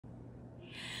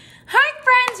Hi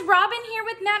friends, Robin here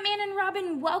with Mattman and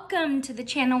Robin. Welcome to the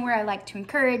channel where I like to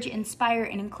encourage, inspire,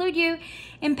 and include you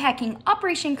in packing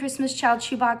Operation Christmas Child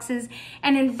shoeboxes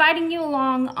and inviting you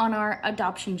along on our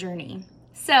adoption journey.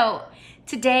 So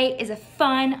today is a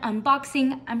fun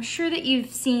unboxing. I'm sure that you've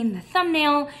seen the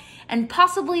thumbnail and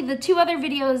possibly the two other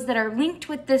videos that are linked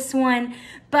with this one,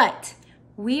 but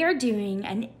we are doing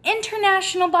an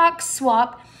international box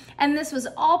swap. And this was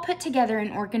all put together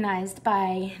and organized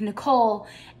by Nicole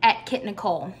at Kit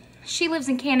Nicole. She lives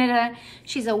in Canada.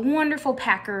 She's a wonderful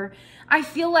packer. I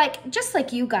feel like, just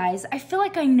like you guys, I feel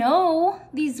like I know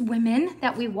these women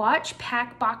that we watch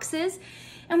pack boxes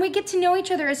and we get to know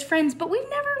each other as friends, but we've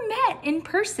never met in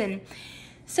person.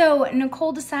 So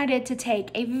Nicole decided to take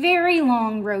a very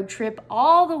long road trip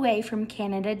all the way from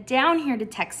Canada down here to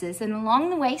Texas, and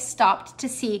along the way stopped to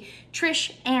see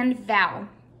Trish and Val.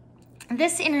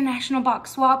 This international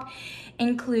box swap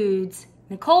includes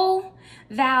Nicole,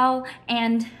 Val,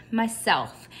 and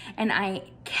myself. And I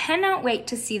cannot wait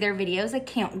to see their videos. I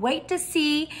can't wait to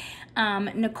see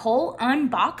Nicole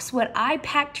unbox what I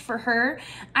packed for her.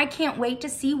 I can't wait to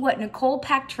see what Nicole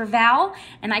packed for Val.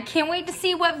 And I can't wait to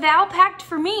see what Val packed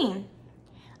for me.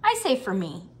 I say for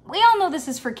me. We all know this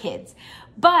is for kids,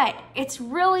 but it's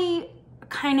really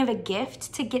kind of a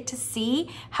gift to get to see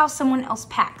how someone else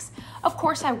packs. Of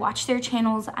course, I watch their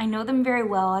channels. I know them very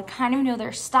well. I kind of know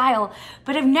their style,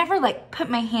 but I've never like put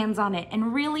my hands on it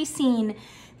and really seen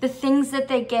the things that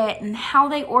they get and how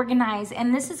they organize.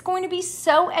 And this is going to be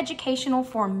so educational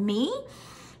for me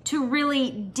to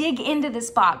really dig into this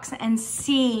box and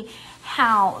see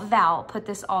how Val put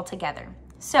this all together.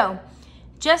 So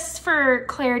just for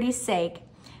clarity's sake,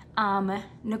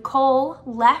 Nicole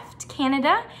left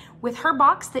Canada with her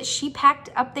box that she packed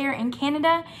up there in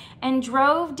Canada and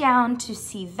drove down to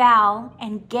see Val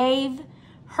and gave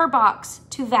her box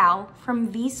to Val from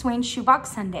V. Swain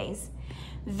Shoebox Sundays.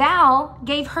 Val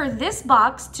gave her this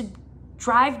box to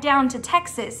drive down to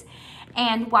Texas,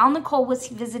 and while Nicole was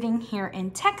visiting here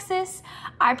in Texas,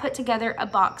 I put together a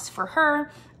box for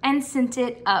her and sent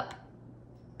it up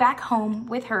back home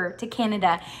with her to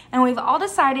Canada. And we've all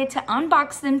decided to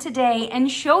unbox them today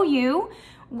and show you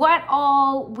what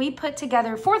all we put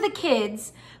together for the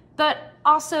kids, but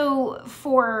also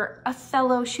for a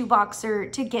fellow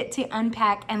shoeboxer to get to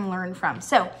unpack and learn from.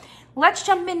 So let's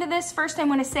jump into this. First, I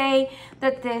want to say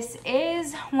that this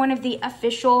is one of the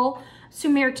official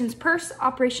Sumaritains Purse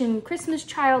Operation Christmas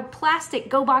Child plastic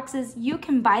go boxes. You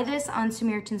can buy this on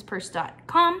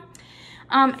SumaritansPurse.com.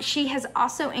 She has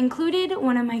also included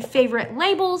one of my favorite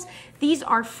labels. These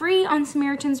are free on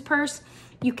Sumaritains Purse.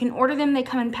 You can order them. They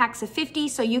come in packs of 50,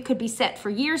 so you could be set for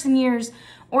years and years.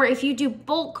 Or if you do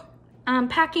bulk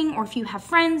packing, or if you have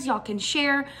friends, y'all can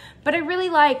share. But I really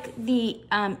like the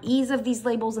ease of these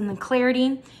labels and the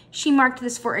clarity. She marked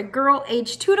this for a girl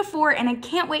aged 2 to 4, and I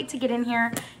can't wait to get in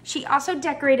here. She also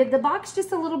decorated the box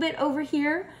just a little bit over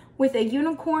here with a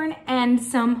unicorn and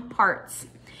some hearts.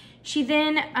 She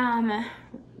then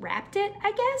wrapped it,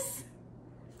 I guess,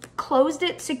 closed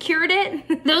it, secured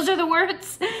it, those are the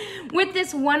words, with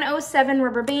this 107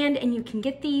 rubber band, and you can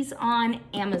get these on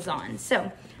Amazon.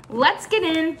 So let's get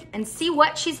in and see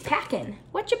what she's packing.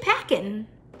 What you packing?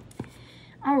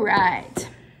 All right.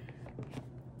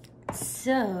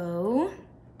 So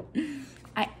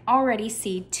I already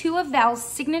see two of Val's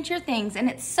signature things, and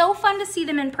it's so fun to see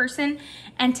them in person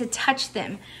and to touch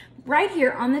them. Right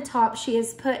here on the top,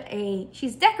 she's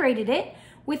decorated it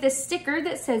with a sticker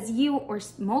that says you, or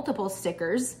multiple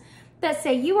stickers that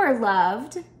say you are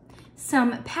loved,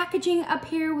 some packaging up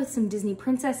here with some Disney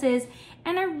princesses,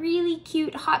 and a really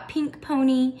cute hot pink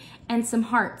pony and some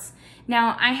hearts.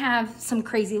 Now I have some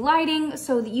crazy lighting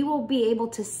so that you will be able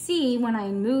to see when I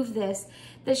move this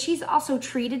that she's also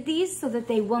treated these so that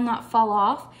they will not fall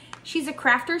off. She's a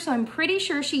crafter, so I'm pretty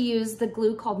sure she used the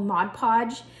glue called Mod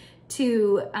Podge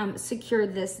to secure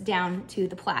this down to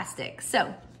the plastic.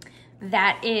 So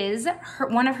that is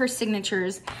one of her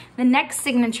signatures. The next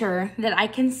signature that I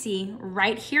can see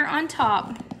right here on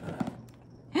top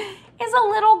is a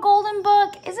little golden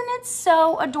book. Isn't it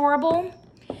so adorable?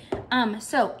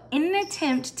 So in an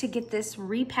attempt to get this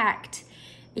repacked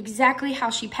exactly how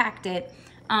she packed it,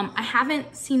 I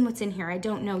haven't seen what's in here. I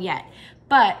don't know yet,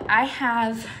 but I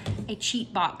have a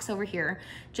cheat box over here,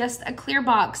 just a clear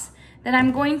box that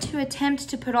I'm going to attempt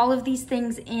to put all of these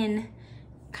things in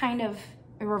kind of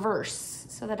reverse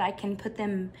so that I can put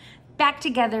them back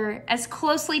together as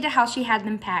closely to how she had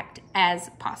them packed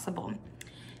as possible.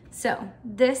 So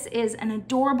this is an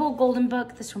adorable golden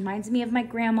book. This reminds me of my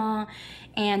grandma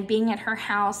and being at her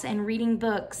house and reading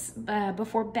books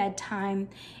before bedtime.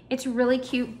 It's a really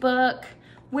cute book.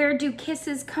 Where do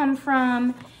kisses come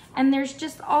from? And there's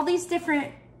just all these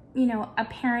different, you know, a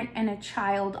parent and a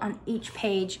child on each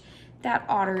page. That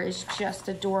otter is just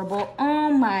adorable.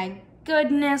 Oh my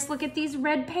goodness, look at these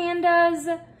red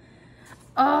pandas.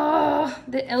 Oh,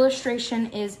 the illustration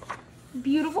is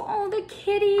beautiful. Oh, the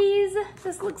kitties.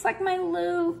 This looks like my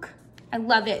Luke. I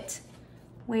love it.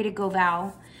 Way to go,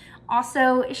 Val.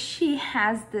 Also, she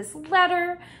has this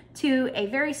letter to a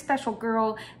very special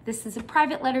girl. This is a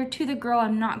private letter to the girl.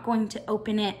 I'm not going to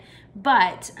open it,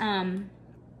 but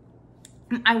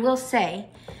I will say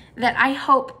that I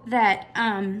hope that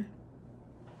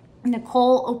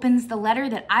Nicole opens the letter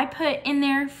that I put in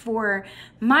there for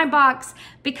my box,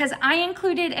 because I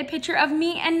included a picture of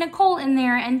me and Nicole in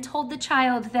there and told the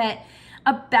child that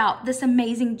about this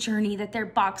amazing journey that their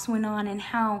box went on and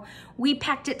how we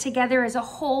packed it together as a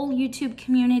whole YouTube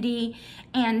community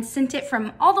and sent it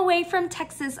from all the way from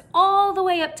Texas all the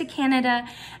way up to Canada,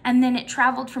 and then it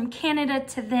traveled from Canada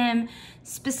to them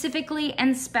specifically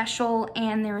and special,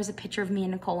 and there was a picture of me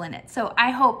and Nicole in it. So I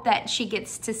hope that she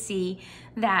gets to see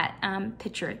that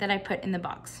picture that I put in the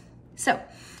box. So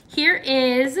here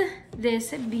is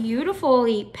this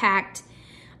beautifully packed.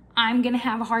 I'm gonna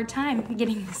have a hard time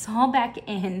getting this all back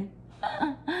in.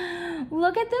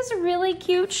 Look at this really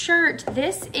cute shirt.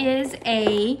 This is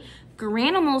a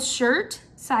Granimals shirt,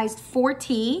 sized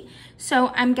 4T.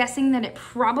 So I'm guessing that it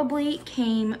probably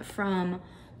came from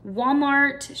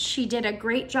Walmart. She did a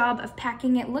great job of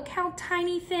packing it. Look how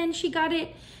tiny thin she got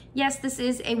it. Yes, this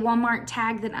is a Walmart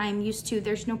tag that I'm used to.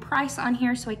 There's no price on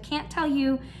here, so I can't tell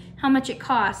you how much it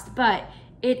cost, but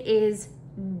it is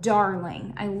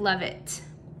darling. I love it.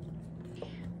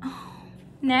 Oh,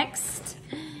 next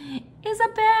is a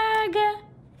bag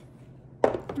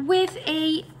with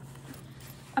a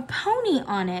pony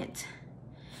on it.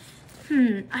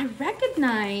 I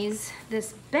recognize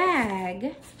this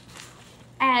bag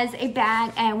as a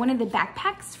bag, one of the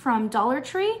backpacks from Dollar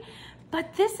Tree,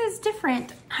 but this is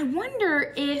different. I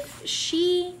wonder if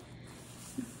she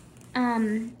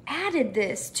added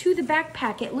this to the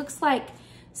backpack. It looks like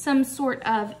some sort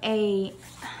of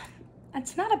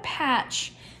it's not a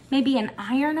patch, maybe an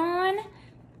iron-on.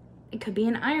 It could be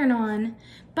an iron-on,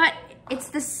 but it's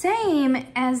the same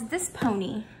as this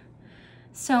pony.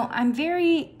 So I'm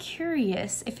very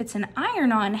curious if it's an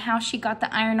iron-on, how she got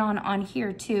the iron-on on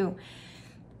here too.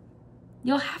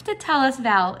 You'll have to tell us,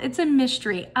 Val. It's a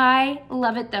mystery. I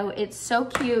love it though. It's so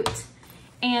cute.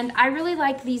 And I really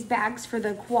like these bags for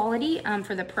the quality,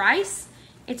 for the price.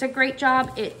 It's a great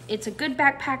job. It's a good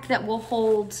backpack that will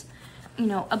hold, you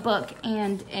know, a book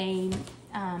and a,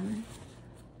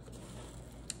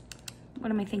 what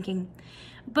am I thinking?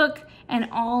 Book and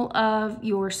all of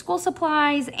your school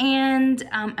supplies and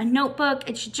a notebook.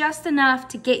 It's just enough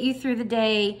to get you through the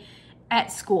day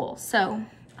at school. So,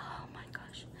 oh my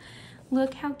gosh,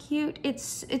 look how cute.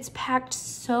 It's packed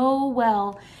so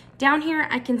well. Down here,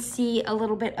 I can see a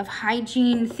little bit of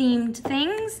hygiene themed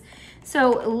things.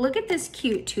 So look at this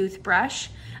cute toothbrush.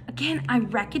 Again, I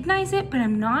recognize it, but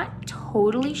I'm not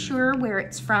totally sure where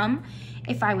it's from.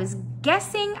 If I was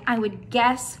guessing, I would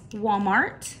guess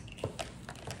Walmart.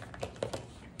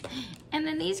 And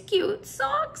then these cute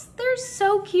socks, they're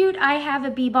so cute. I have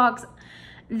a B-box.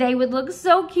 They would look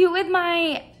so cute with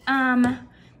my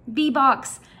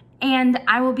B-box, and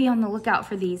I will be on the lookout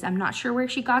for these. I'm not sure where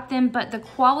she got them, but the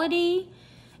quality,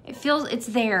 it's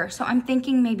there. So I'm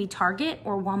thinking maybe Target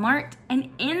or Walmart. And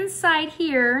inside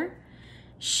here,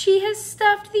 she has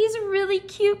stuffed these really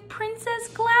cute princess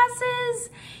glasses.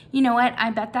 You know what? I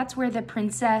bet that's where the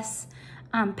princess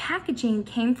packaging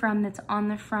came from that's on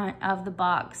the front of the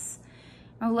box.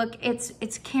 Oh, look,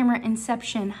 it's camera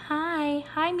inception.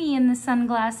 Hi, me in the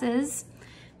sunglasses.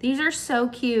 These are so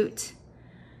cute.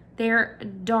 They're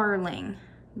darling,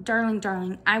 darling,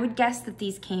 darling. I would guess that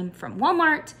these came from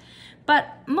Walmart,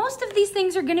 but most of these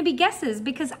things are gonna be guesses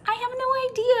because I have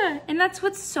no idea, and that's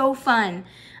what's so fun.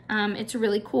 It's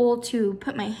really cool to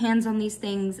put my hands on these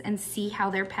things and see how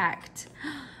they're packed.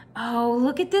 Oh,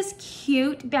 look at this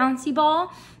cute bouncy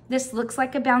ball. This looks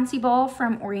like a bouncy ball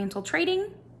from Oriental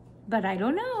Trading, but I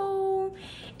don't know.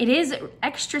 It is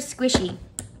extra squishy.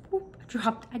 Oop,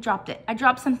 I dropped it. I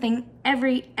drop something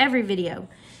every video,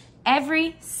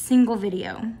 every single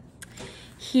video.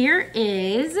 Here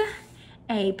is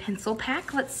a pencil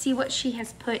pack. Let's see what she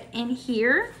has put in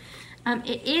here.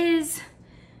 It is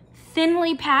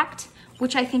thinly packed,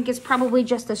 which I think is probably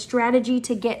just a strategy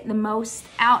to get the most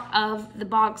out of the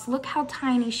box. Look how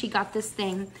tiny she got this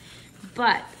thing.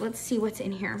 But let's see what's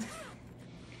in here.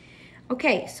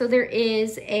 Okay, so there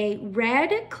is a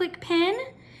red click pen,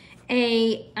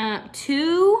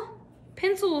 two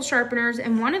pencil sharpeners,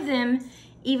 and one of them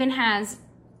even has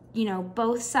you know,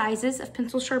 both sizes of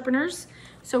pencil sharpeners.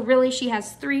 So really she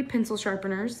has 3 pencil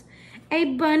sharpeners. A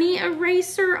bunny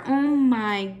eraser. Oh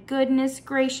my goodness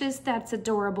gracious, that's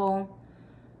adorable.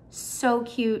 So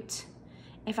cute.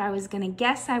 If I was gonna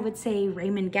guess, I would say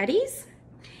Raymond Getty's.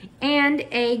 And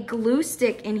a glue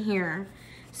stick in here.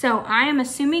 So I am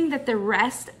assuming that the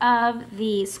rest of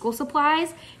the school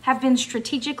supplies have been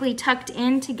strategically tucked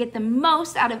in to get the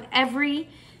most out of every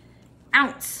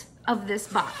ounce of this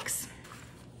box.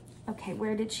 Okay,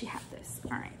 where did she have this?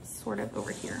 All right, sort of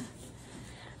over here.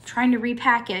 I'm trying to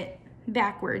repack it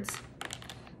backwards.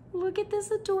 Look at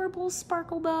this adorable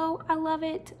sparkle bow. I love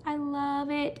it. I love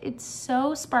it. It's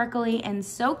so sparkly and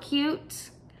so cute.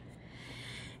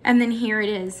 And then here it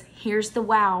is. Here's the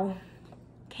wow.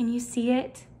 Can you see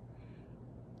it?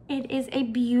 It is a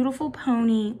beautiful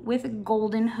pony with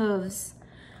golden hooves.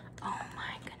 Oh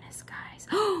my goodness, guys.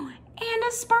 Oh, and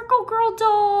a Sparkle Girl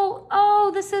doll.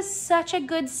 Oh, this is such a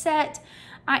good set.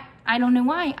 I don't know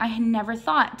why. I had never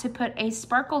thought to put a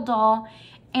Sparkle doll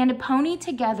and a pony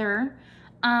together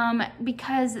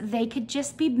because they could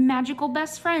just be magical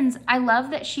best friends. I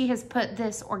love that she has put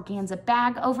this organza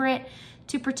bag over it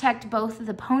to protect both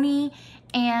the pony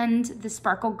and the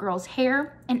Sparkle Girl's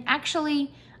hair. And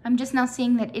actually, I'm just now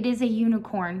seeing that it is a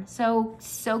unicorn. So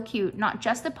cute. Not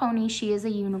just a pony, she is a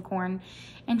unicorn.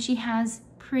 And she has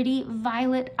pretty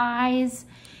violet eyes.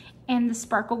 And the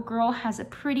Sparkle Girl has a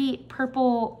pretty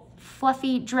purple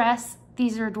fluffy dress.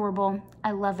 These are adorable.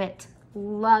 I love it.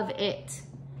 Love it.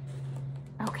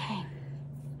 Okay.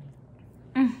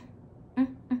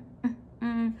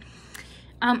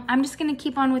 I'm just gonna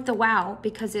keep on with the wow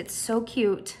because it's so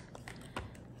cute.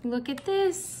 Look at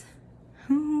this.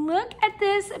 Look at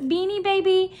this Beanie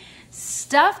Baby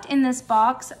stuffed in this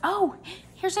box. Oh,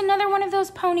 here's another one of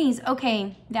those ponies.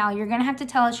 Okay, Val, you're gonna have to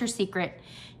tell us your secret.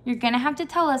 You're gonna have to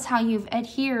tell us how you've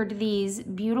adhered these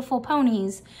beautiful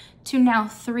ponies to now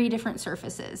 3 different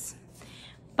surfaces.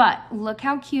 But look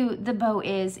how cute the bow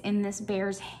is in this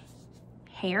bear's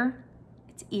hair,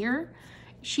 its ear.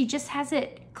 She just has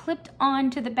it clipped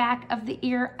onto the back of the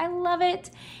ear. I love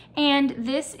it. And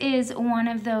this is one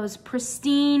of those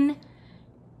pristine,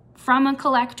 from a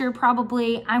collector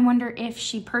probably. I wonder if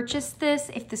she purchased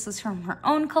this, if this was from her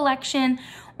own collection,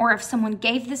 or if someone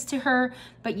gave this to her,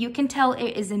 but you can tell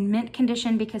it is in mint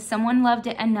condition because someone loved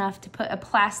it enough to put a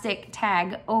plastic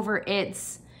tag over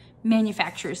its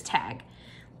manufacturer's tag.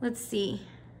 Let's see.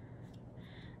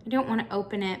 I don't want to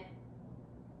open it.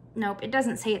 Nope, it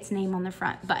doesn't say its name on the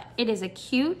front, but it is a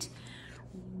cute,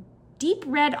 deep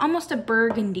red, almost a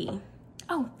burgundy.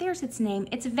 Oh, there's its name.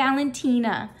 It's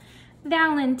Valentina.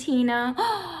 Valentina.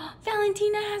 Oh,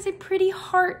 Valentina has a pretty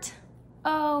heart.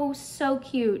 Oh, so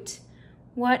cute.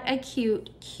 What a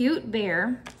cute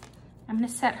bear. I'm gonna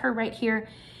set her right here.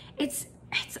 It's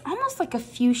almost like a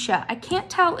fuchsia. I can't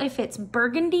tell if it's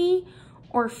burgundy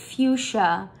or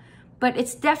fuchsia, but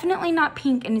it's definitely not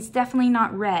pink and it's definitely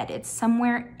not red. It's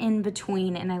somewhere in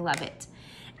between and I love it.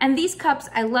 And these cups,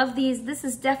 I love these. This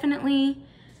is definitely,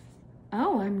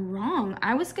 oh, I'm wrong.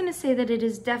 I was gonna say that it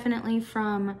is definitely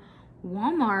from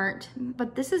Walmart,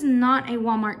 but this is not a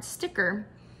Walmart sticker.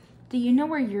 Do you know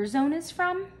where your zone is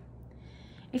from?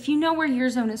 If you know where your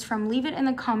zone is from, leave it in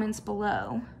the comments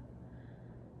below.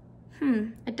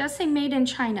 It does say made in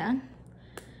China.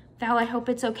 Val, I hope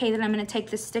it's okay that I'm gonna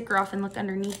take this sticker off and look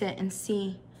underneath it and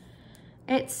see.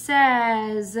 It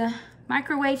says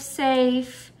microwave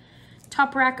safe,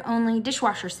 top rack only,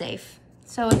 dishwasher safe.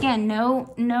 So again,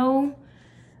 no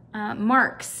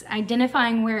marks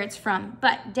identifying where it's from.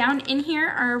 But down in here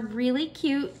are really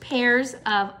cute pairs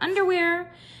of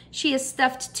underwear. She has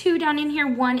stuffed 2 down in here.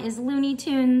 One is Looney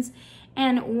Tunes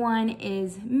and one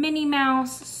is Minnie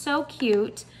Mouse. So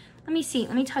cute. Let me see,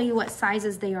 let me tell you what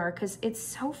sizes they are because it's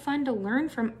so fun to learn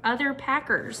from other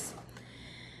packers.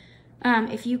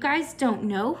 If you guys don't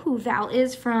know who Val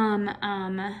is from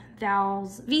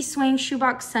Val's V-Swing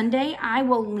Shoebox Sunday, I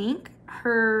will link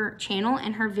her channel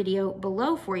and her video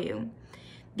below for you.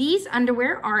 These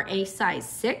underwear are a size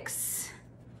 6,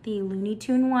 the Looney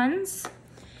Tune ones,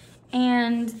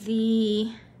 and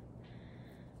the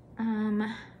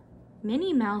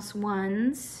Minnie Mouse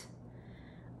ones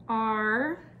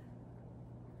are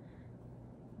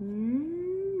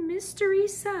mystery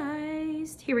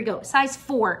sized. Here we go, size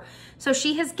 4. So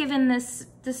she has given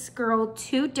this girl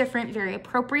 2 different, very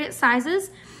appropriate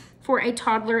sizes for a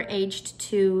toddler aged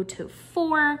 2 to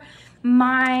 4.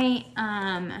 My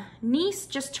niece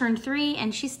just turned 3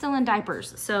 and she's still in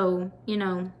diapers. So, you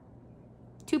know,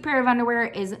 2 pair of underwear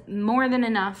is more than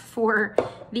enough for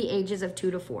the ages of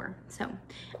 2 to 4. So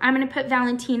I'm gonna put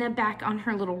Valentina back on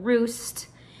her little roost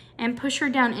and push her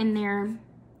down in there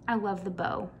I love the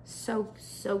bow. So,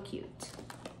 so cute.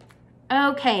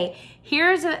 Okay,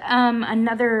 here's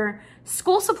another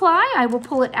school supply. I will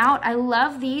pull it out. I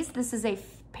love these. This is a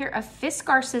pair of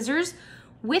Fiskar scissors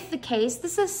with the case.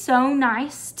 This is so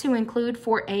nice to include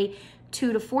for a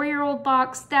 2 to 4-year-old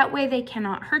box. That way they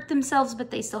cannot hurt themselves,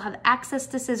 but they still have access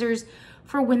to scissors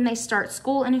for when they start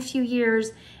school in a few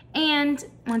years. And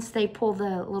once they pull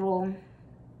the little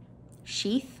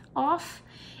sheath off,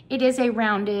 it is a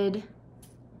rounded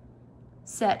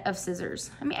set of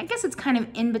scissors. I mean, I guess it's kind of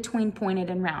in between pointed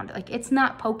and round. Like, it's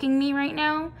not poking me right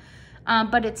now,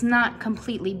 but it's not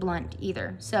completely blunt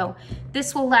either. So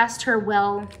this will last her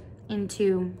well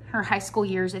into her high school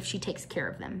years if she takes care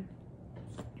of them.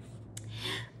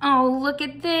 Oh, look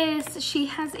at this. She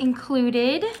has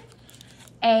included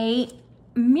a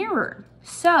mirror.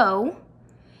 So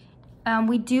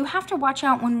we do have to watch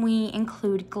out when we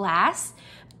include glass,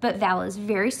 but Val is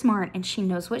very smart and she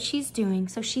knows what she's doing.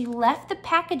 So she left the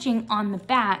packaging on the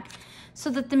back so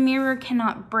that the mirror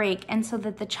cannot break and so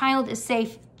that the child is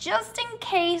safe, just in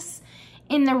case,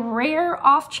 in the rare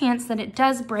off chance that it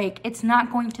does break, it's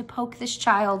not going to poke this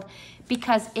child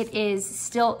because it is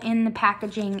still in the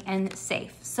packaging and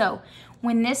safe. So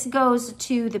when this goes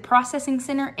to the processing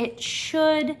center, it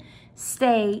should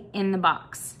stay in the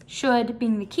box. Should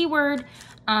being the key word.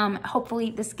 Hopefully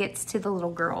this gets to the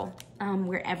little girl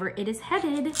wherever it is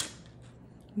headed.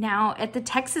 Now at the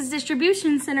Texas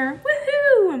Distribution Center,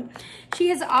 woohoo! She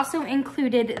has also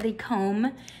included the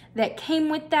comb that came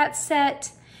with that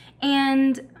set,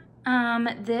 and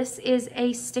this is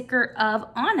a sticker of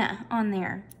Anna on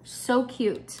there. So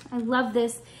cute. I love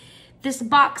this. This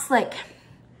box, like,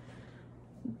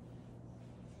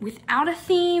 without a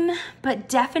theme, but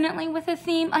definitely with a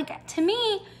theme. Like, to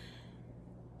me,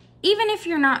 even if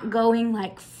you're not going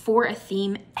like for a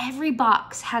theme, every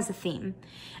box has a theme.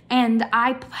 And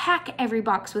I pack every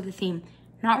box with a theme.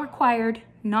 Not required,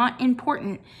 not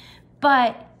important.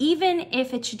 But even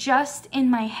if it's just in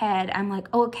my head, I'm like,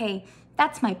 oh, okay,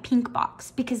 that's my pink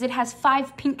box because it has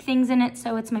 5 pink things in it,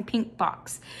 so it's my pink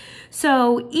box.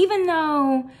 So even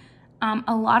though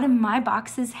a lot of my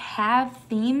boxes have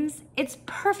themes, it's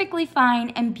perfectly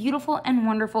fine and beautiful and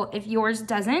wonderful if yours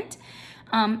doesn't.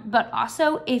 But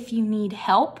also, if you need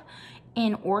help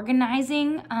in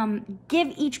organizing,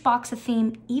 give each box a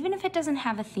theme, even if it doesn't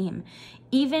have a theme.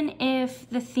 Even if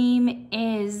the theme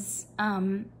is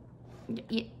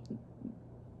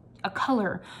a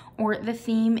color, or the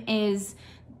theme is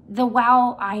the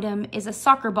wow item is a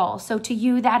soccer ball. So to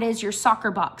you, that is your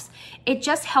soccer box. It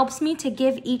just helps me to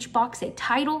give each box a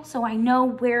title so I know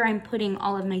where I'm putting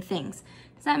all of my things.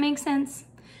 Does that make sense?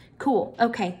 Cool.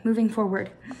 Okay, moving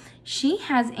forward. She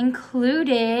has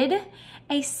included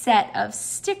a set of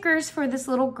stickers for this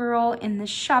little girl in the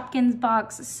Shopkins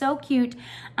box. So cute.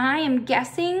 I am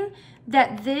guessing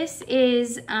that this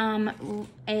is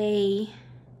a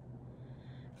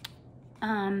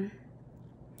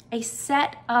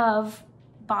set of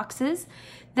boxes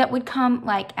that would come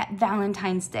like at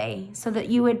Valentine's Day, so that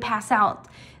you would pass out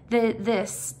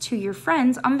this to your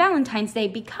friends on Valentine's Day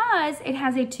because it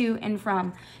has a to and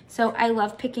from. So I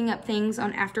love picking up things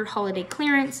on after holiday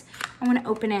clearance. I want to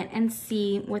open it and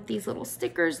see what these little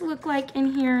stickers look like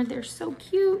in here. They're so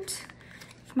cute.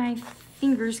 If my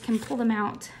fingers can pull them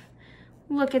out.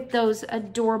 Look at those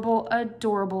adorable,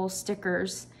 adorable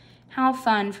stickers. How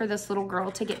fun for this little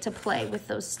girl to get to play with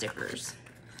those stickers.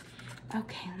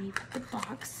 Okay, let me put the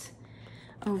box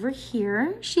over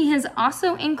here. She has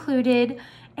also included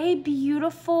a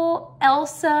beautiful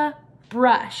Elsa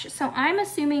brush. So I'm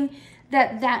assuming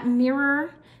that that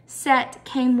mirror set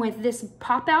came with this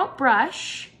pop-out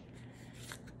brush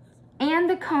and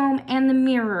the comb and the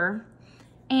mirror.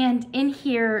 And in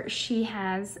here, she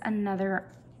has another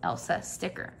Elsa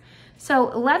sticker.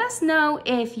 So let us know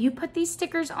if you put these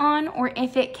stickers on or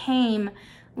if it came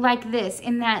like this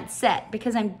in that set,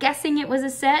 because I'm guessing it was a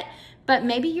set, but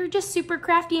maybe you're just super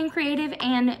crafty and creative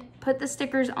and put the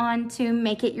stickers on to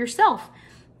make it yourself.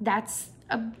 That's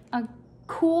a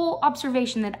cool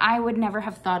observation that I would never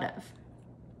have thought of.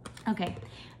 Okay,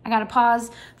 I gotta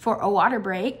pause for a water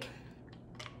break.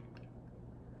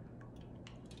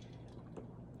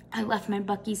 I left my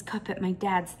Buc-ee's cup at my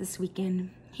dad's this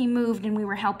weekend. He moved and we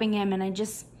were helping him, and I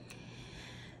just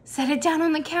set it down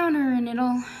on the counter, and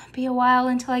it'll be a while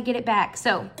until I get it back.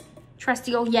 So,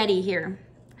 trusty old Yeti here.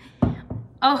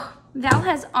 Oh, Val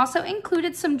has also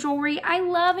included some jewelry. I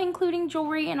love including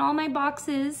jewelry in all my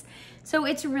boxes. So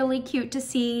it's really cute to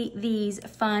see these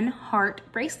fun heart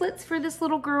bracelets for this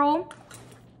little girl.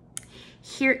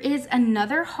 Here is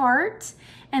another heart,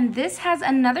 and this has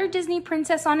another Disney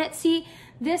princess on it. See,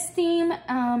 This theme,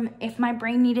 if my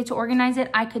brain needed to organize it,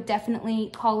 I could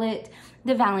definitely call it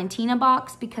the Valentina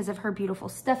box because of her beautiful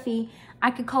stuffy.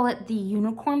 I could call it the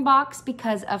unicorn box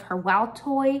because of her wow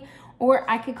toy, or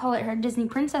I could call it her Disney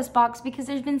princess box because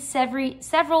there's been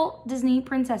several Disney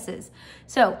princesses.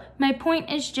 So my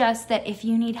point is just that if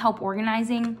you need help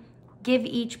organizing, give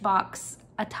each box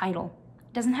a title.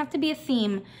 It doesn't have to be a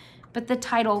theme, but the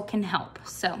title can help.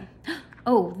 So,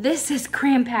 oh, this is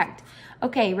cram-packed.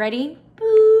 Okay, ready?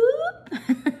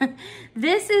 Boop.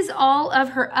 This is all of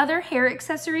her other hair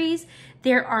accessories.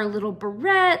 There are little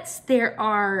barrettes, there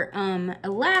are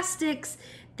elastics,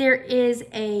 there is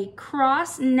a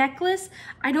cross necklace.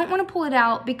 I don't want to pull it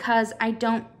out because I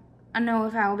don't know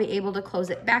if I will be able to close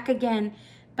it back again,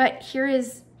 but here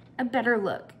is a better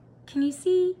look. Can you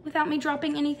see without me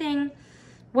dropping anything?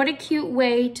 What a cute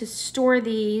way to store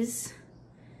these.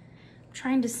 I'm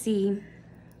trying to see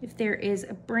if there is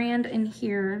a brand in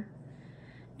here.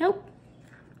 Nope,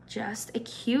 just a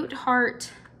cute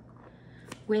heart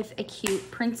with a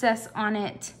cute princess on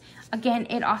it. Again,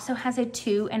 it also has a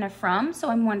to and a from, so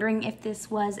I'm wondering if this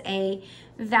was a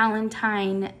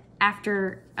Valentine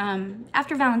after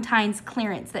Valentine's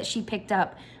clearance that she picked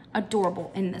up.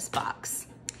 Adorable in this box.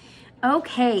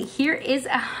 Okay, here is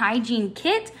a hygiene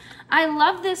kit. I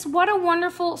love this. What a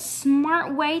wonderful,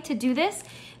 smart way to do this.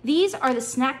 These are the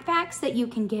snack packs that you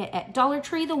can get at Dollar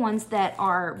Tree, the ones that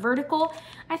are vertical.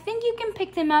 I think you can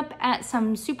pick them up at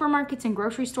some supermarkets and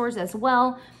grocery stores as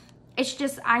well. It's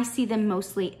just, I see them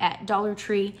mostly at Dollar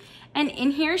Tree. And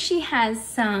in here she has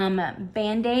some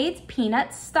Band-Aids,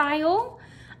 peanut style,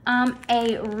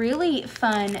 a really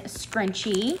fun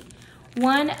scrunchie,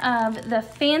 one of the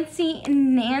Fancy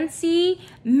Nancy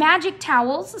magic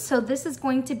towels. So this is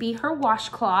going to be her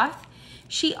washcloth.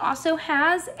 She also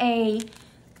has a,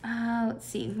 let's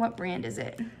see, what brand is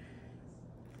it?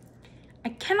 I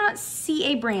cannot see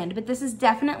a brand, but this is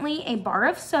definitely a bar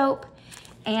of soap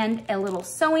and a little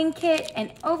sewing kit.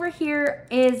 And over here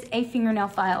is a fingernail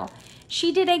file.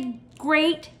 She did a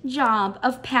great job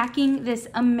of packing this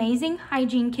amazing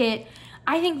hygiene kit.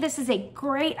 I think this is a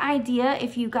great idea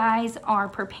if you guys are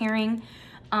preparing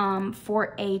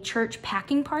for a church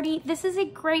packing party. This is a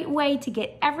great way to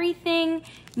get everything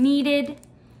needed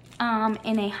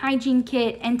in a hygiene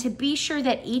kit, and to be sure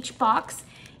that each box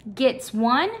gets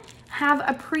one, have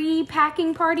a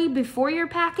pre-packing party before your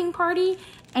packing party,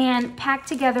 and pack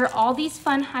together all these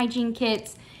fun hygiene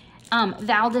kits.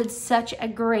 Val did such a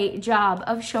great job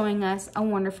of showing us a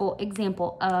wonderful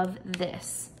example of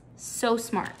this. So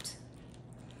smart.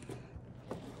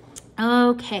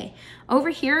 Okay, over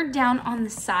here down on the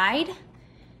side,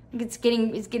 it's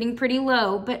getting pretty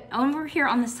low, but over here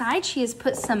on the side, she has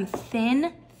put some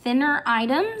thinner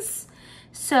items.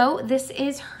 So this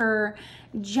is her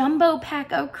jumbo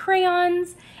pack of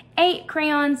crayons, 8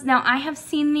 crayons. Now I have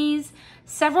seen these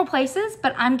several places,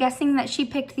 but I'm guessing that she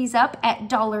picked these up at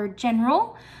Dollar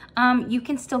General. You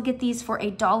can still get these for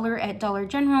 $1 at Dollar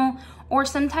General, or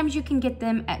sometimes you can get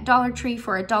them at Dollar Tree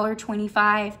for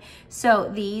 $1.25. So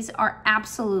these are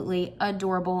absolutely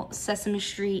adorable Sesame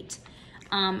Street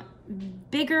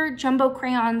bigger jumbo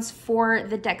crayons for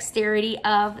the dexterity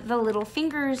of the little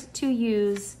fingers to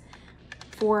use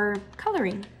for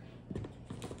coloring.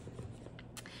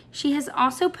 She has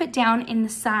also put down in the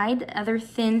side, other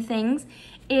thin things,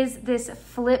 is this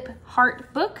flip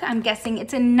heart book. I'm guessing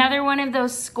it's another one of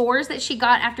those scores that she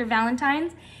got after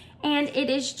Valentine's. And it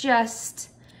is just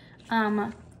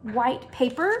white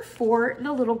paper for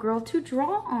the little girl to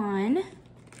draw on.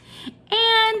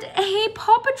 And a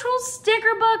Paw Patrol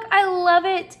sticker book. I love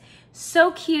it.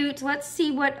 So cute. Let's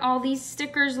see what all these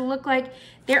stickers look like.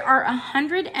 There are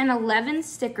 111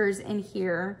 stickers in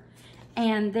here.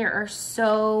 And there are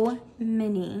so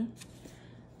many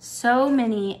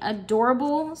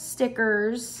adorable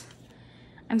stickers.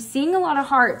 I'm seeing a lot of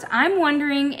hearts. I'm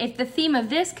wondering if the theme of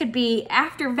this could be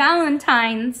after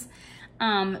Valentine's,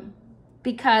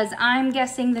 because I'm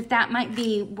guessing that that might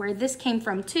be where this came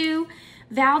from too.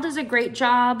 Val does a great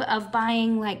job of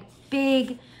buying like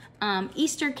big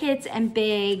Easter kits and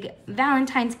big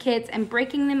Valentine's kits and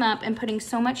breaking them up and putting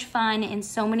so much fun in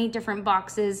so many different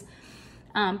boxes.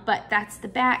 But that's the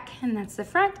back and that's the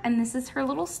front, and this is her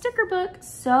little sticker book.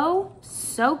 So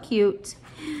cute.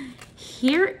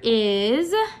 Here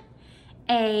is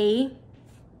a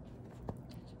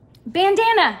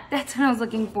bandana. That's what I was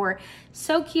looking for.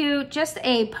 So cute. Just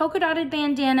a polka dotted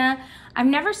bandana. I've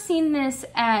never seen this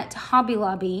at Hobby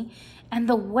Lobby, and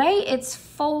the way it's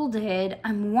folded,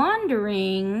 I'm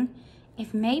wondering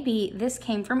if maybe this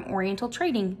came from Oriental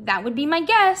Trading. That would be my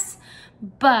guess,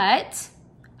 but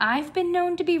I've been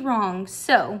known to be wrong.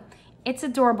 So it's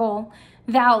adorable.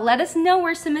 Val, let us know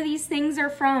where some of these things are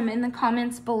from in the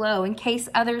comments below in case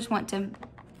others want to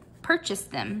purchase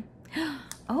them.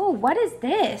 Oh, what is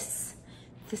this?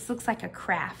 This looks like a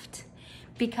craft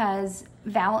because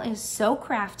Val is so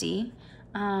crafty,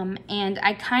 and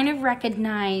I kind of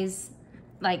recognize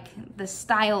like the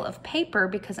style of paper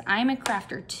because I'm a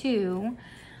crafter too.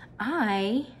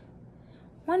 I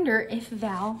wonder if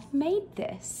Val made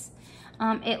this.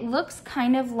 It looks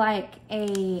kind of like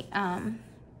a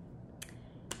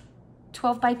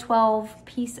 12 by 12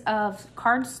 piece of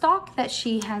cardstock that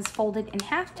she has folded in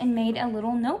half and made a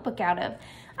little notebook out of.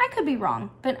 I could be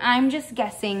wrong, but I'm just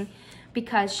guessing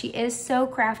because she is so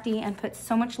crafty and puts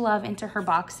so much love into her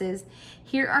boxes.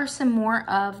 Here are some more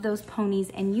of those ponies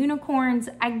and unicorns.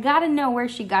 I gotta know where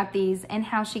she got these and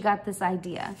how she got this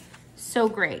idea. So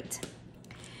great.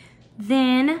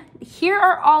 Then here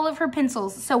are all of her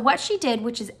pencils. So what she did,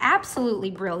 which is absolutely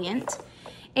brilliant,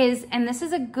 is, and this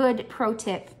is a good pro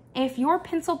tip, if your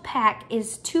pencil pack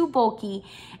is too bulky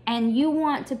and you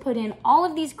want to put in all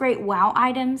of these great wow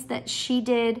items that she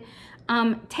did,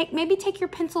 maybe take your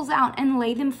pencils out and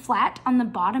lay them flat on the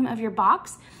bottom of your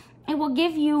box. It will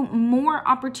give you more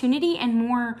opportunity and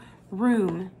more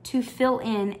room to fill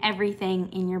in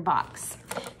everything in your box.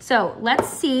 So let's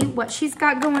see what she's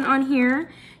got going on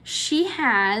here. She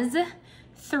has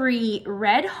 3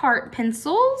 red heart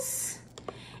pencils,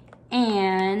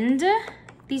 and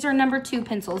these are number 2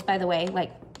 pencils, by the way,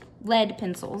 like lead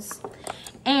pencils.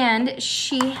 And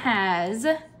she has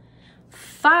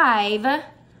 5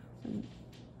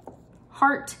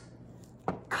 heart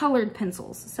colored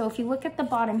pencils. So if you look at the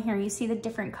bottom here, you see the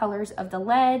different colors of the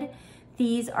lead.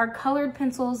 These are colored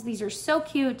pencils. These are so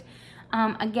cute.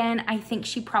 Again, I think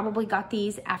she probably got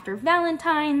these after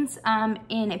Valentine's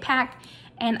in a pack.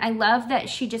 And I love that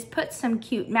she just put some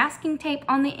cute masking tape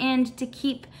on the end to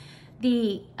keep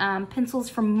the pencils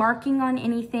from marking on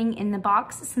anything in the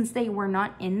box since they were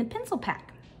not in the pencil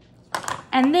pack.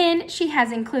 And then she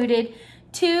has included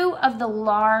 2 of the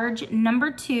large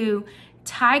number 2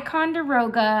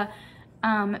 Ticonderoga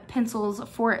pencils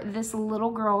for this little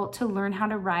girl to learn how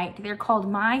to write. They're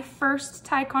called My First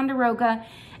Ticonderoga.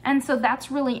 And so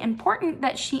that's really important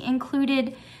that she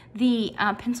included the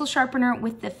pencil sharpener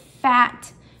with the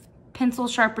fat pencil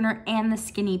sharpener and the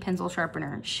skinny pencil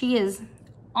sharpener. She is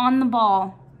on the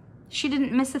ball. She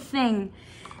didn't miss a thing.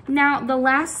 Now, the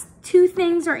last 2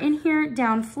 things are in here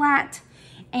down flat,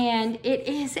 and it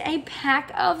is a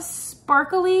pack of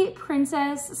sparkly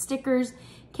princess stickers.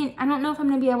 I don't know if I'm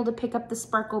gonna be able to pick up the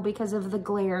sparkle because of the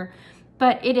glare,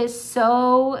 but it is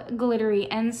so glittery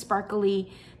and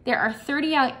sparkly. There are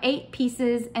 38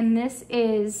 pieces, and this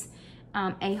is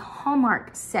a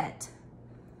Hallmark set.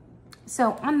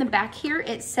 So on the back here,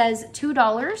 it says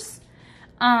 $2.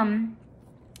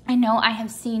 I know I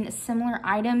have seen similar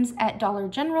items at Dollar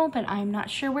General, but I'm not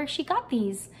sure where she got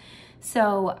these.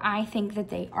 So I think that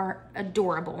they are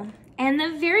adorable. And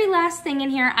the very last thing in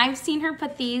here, I've seen her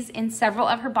put these in several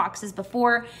of her boxes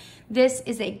before. This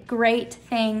is a great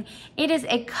thing. It is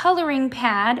a coloring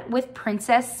pad with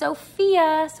Princess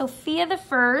Sophia, Sophia the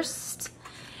First.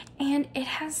 And it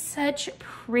has such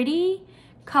pretty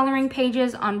coloring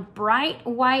pages on bright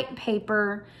white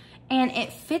paper. And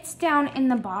it fits down in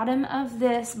the bottom of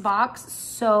this box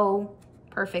so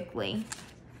perfectly.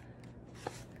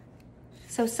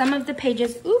 So some of the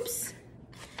pages,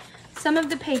 some of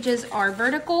the pages are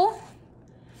vertical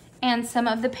and some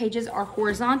of the pages are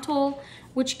horizontal,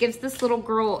 which gives this little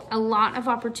girl a lot of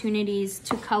opportunities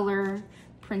to color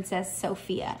Princess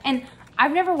Sophia. And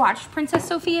I've never watched Princess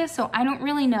Sophia, so I don't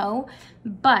really know,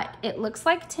 but it looks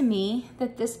like to me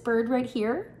that this bird right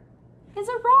here is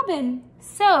a robin.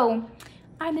 So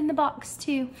I'm in the box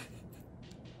too.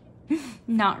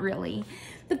 Not really.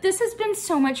 But this has been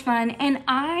so much fun, and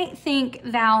I think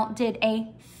Val did a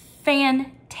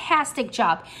fantastic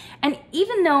job. And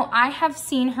even though I have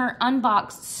seen her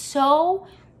unbox so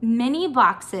many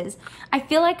boxes, I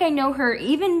feel like I know her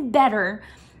even better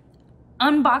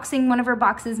unboxing one of her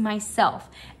boxes myself.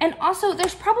 And also,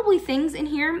 there's probably things in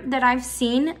here that I've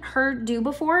seen her do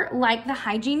before, like the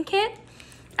hygiene kit.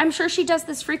 I'm sure she does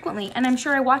this frequently, and I'm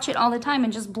sure I watch it all the time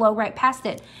and just blow right past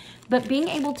it. But being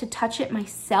able to touch it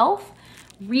myself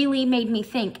really made me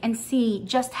think and see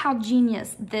just how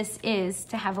genius this is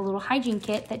to have a little hygiene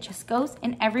kit that just goes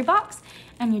in every box,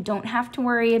 and you don't have to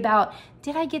worry about,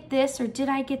 did I get this or did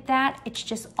I get that? It's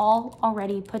just all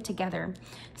already put together.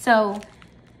 So,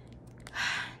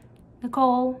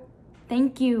 Nicole,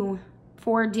 thank you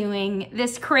for doing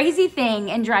this crazy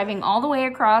thing and driving all the way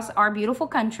across our beautiful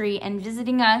country and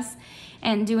visiting us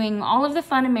and doing all of the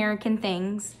fun American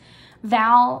things.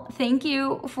 Val, thank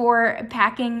you for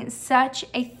packing such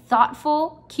a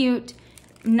thoughtful, cute,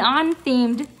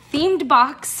 non-themed, themed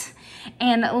box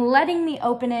and letting me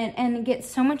open it and get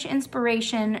so much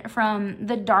inspiration from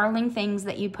the darling things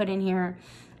that you put in here.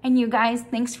 And you guys,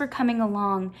 thanks for coming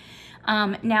along.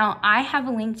 Now, I have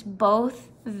linked both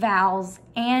Val's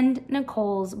and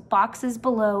Nicole's boxes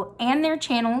below and their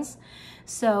channels.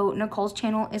 So Nicole's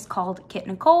channel is called Kit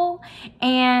Nicole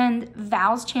and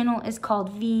Val's channel is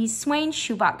called V Swain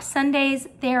Shoebox Sundays.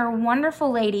 They are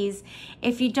wonderful ladies.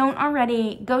 If you don't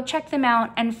already, go check them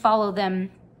out and follow them.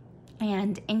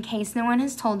 And in case no one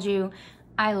has told you,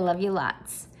 I love you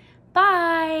lots.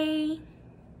 Bye.